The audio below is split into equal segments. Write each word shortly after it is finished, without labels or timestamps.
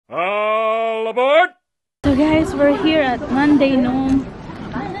here at Namdaemun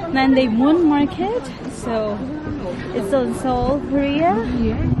Market. So it's in Seoul, Korea.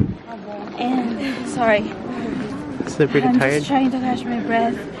 And sorry, So pretty I'm tired. just trying to catch my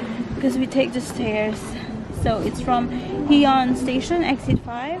breath because we take the stairs. So it's from Heon Station, exit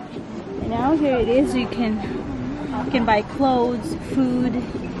 5. And now here it is. You can buy clothes, food,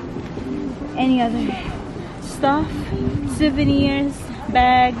 any other stuff, souvenirs,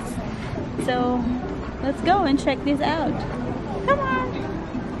 bags. So let's go and check this out. Come on.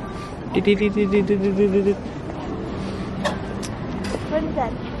 What is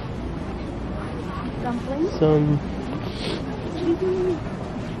that? Dumpling? Some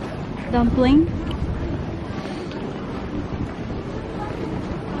Dumpling.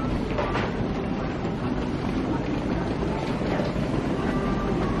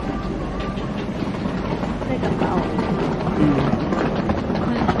 Like a bowl.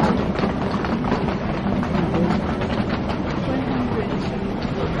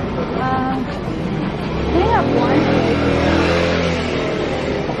 They have one.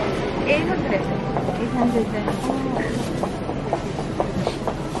 800. 800.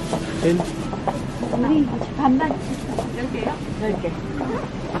 and 우리 반반 10개요? 10개.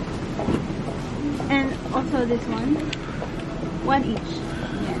 And also this one. One each.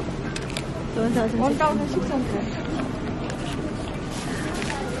 Yeah. 1,600.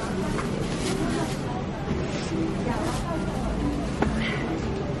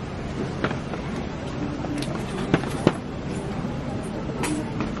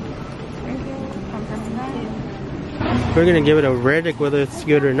 we're gonna give it a verdict whether it's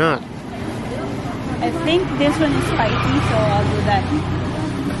good or not. I think this one is spicy, so I'll do that.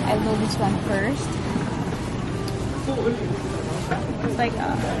 I'll do this one first. It's like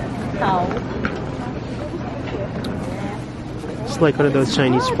a cow. It's like one of those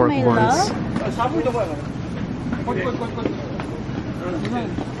Chinese pork my buns.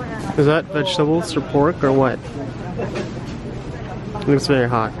 Is that vegetables or pork or what? It looks very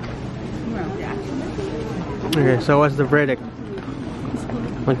hot. Okay, so what's the verdict?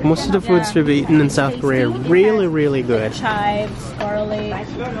 Like most of the foods we've eaten in South Korea are really, really good. Chives, garlic,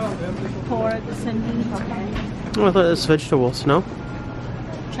 pork, and meat. Oh, I thought it was vegetables, no?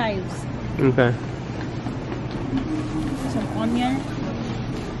 Chives. Okay. Some onion.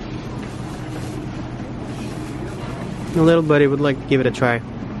 The little buddy would like to give it a try.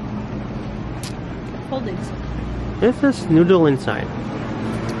 Hold it. It's this noodle inside.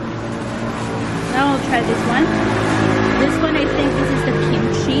 Now I'll try this one. This one, I think this is the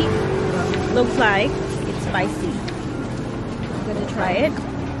kimchi. Looks like it's spicy. I'm gonna try it.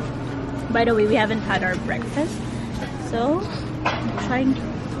 By the way, we haven't had our breakfast, so I'm trying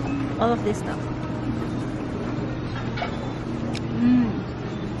all of this stuff.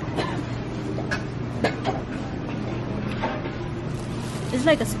 It's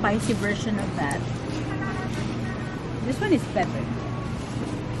like a spicy version of that. This one is better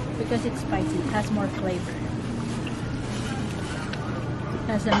because it's spicy. It has more flavor. It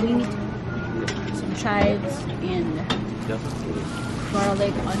has some meat, some chives, and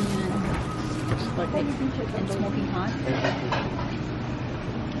garlic, onion, and smoking hot.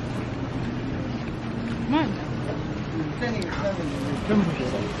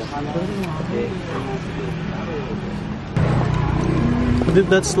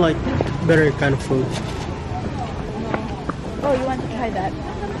 That's like better kind of food. Oh, you want to try that?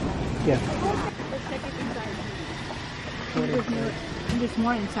 Yeah. Let's check it inside. There's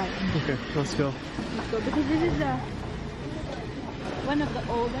more inside. Okay, let's go. Let's go, because this is one of the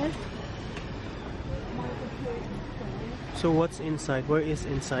oldest. So what's inside? Where is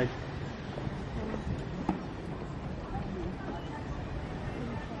inside?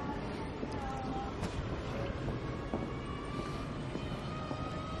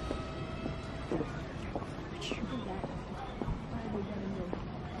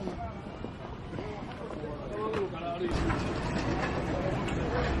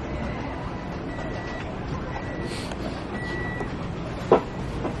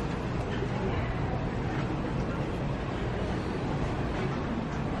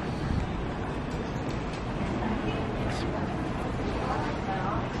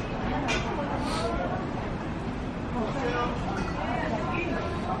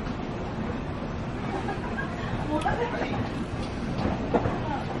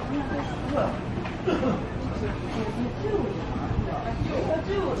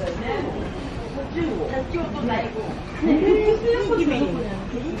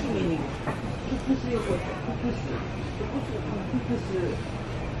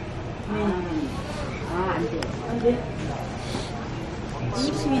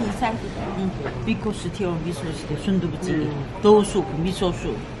 beans. 비코스 티어 미소시대 순두부찌개 도우숲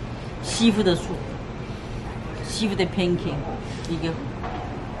미소숲 시푸드 숲 시푸드 팬케이크 이게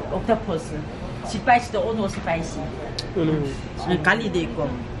옥타퍼스 스파이시도 오노 스파이시 갈리도 있고.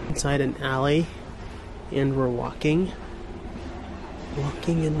 Inside an alley, and we're walking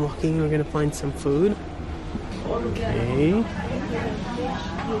and walking. We're gonna find some food. Okay.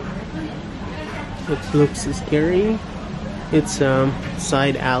 It looks scary. It's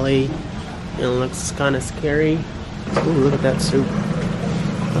side alley and it looks kind of scary. Ooh, look at that soup.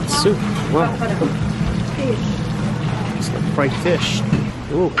 That's soup. Wow. It's like fried fish.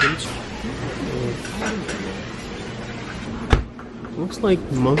 Ooh, kimchi. Looks like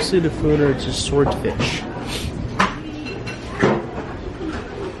most of the food are just swordfish.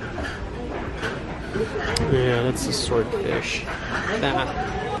 Yeah, that's the swordfish.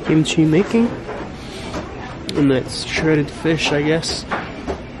 That kimchi making. And that's shredded fish, I guess.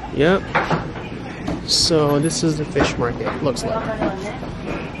 Yep. So this is the fish market, looks like.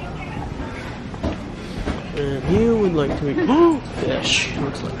 And here we'd like to eat fish.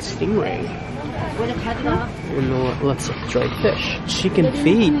 Looks like stingray. And lots of dried fish. Chicken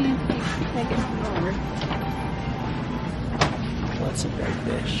feet. Lots of dried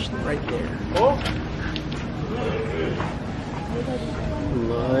fish right there.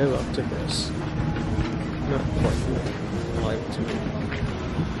 Live octopus. Not quite live to me.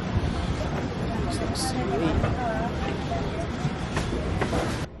 Looks like seaweed.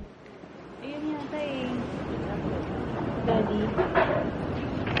 Ayun yata eh. Daddy.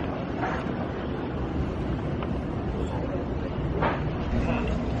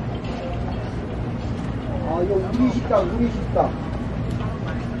 이거 우리 식당.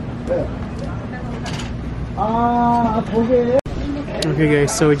 네. 거기에. Okay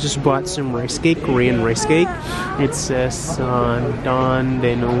guys, so we just bought some rice cake, Korean rice cake. It says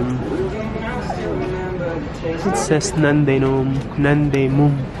Namdaemun. It says Namdaemun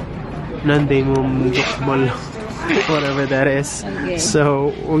whatever that is. Okay.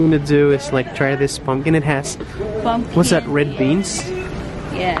 So what we're gonna do is like try this pumpkin. It has Pumpkin. what's that? Red beans?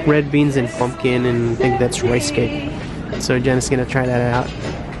 Yeah. Red beans and pumpkin, and I think that's rice cake. So Jen's gonna try that out.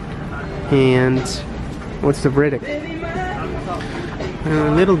 And what's the verdict?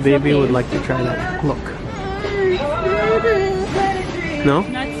 Little baby would like to try that. Look. No?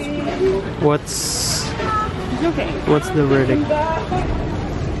 What's It's okay. what's the verdict?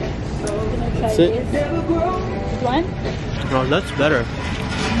 That's it? This one? Oh, that's better.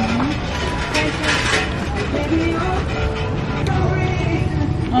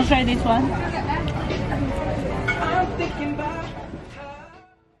 I'll try this one.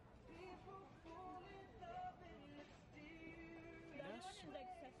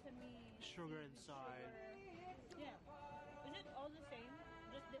 Sugar inside. Yeah. Is it all the same?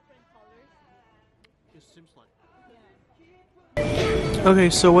 Just different colors? It seems like. Okay,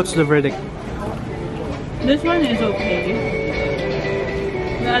 so what's the verdict? This one is okay.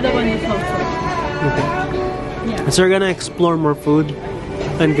 The other one is also. Okay. Yeah. So we're gonna explore more food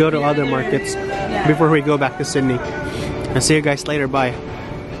and go to other markets Yeah. before we go back to Sydney. I'll see you guys later. Bye.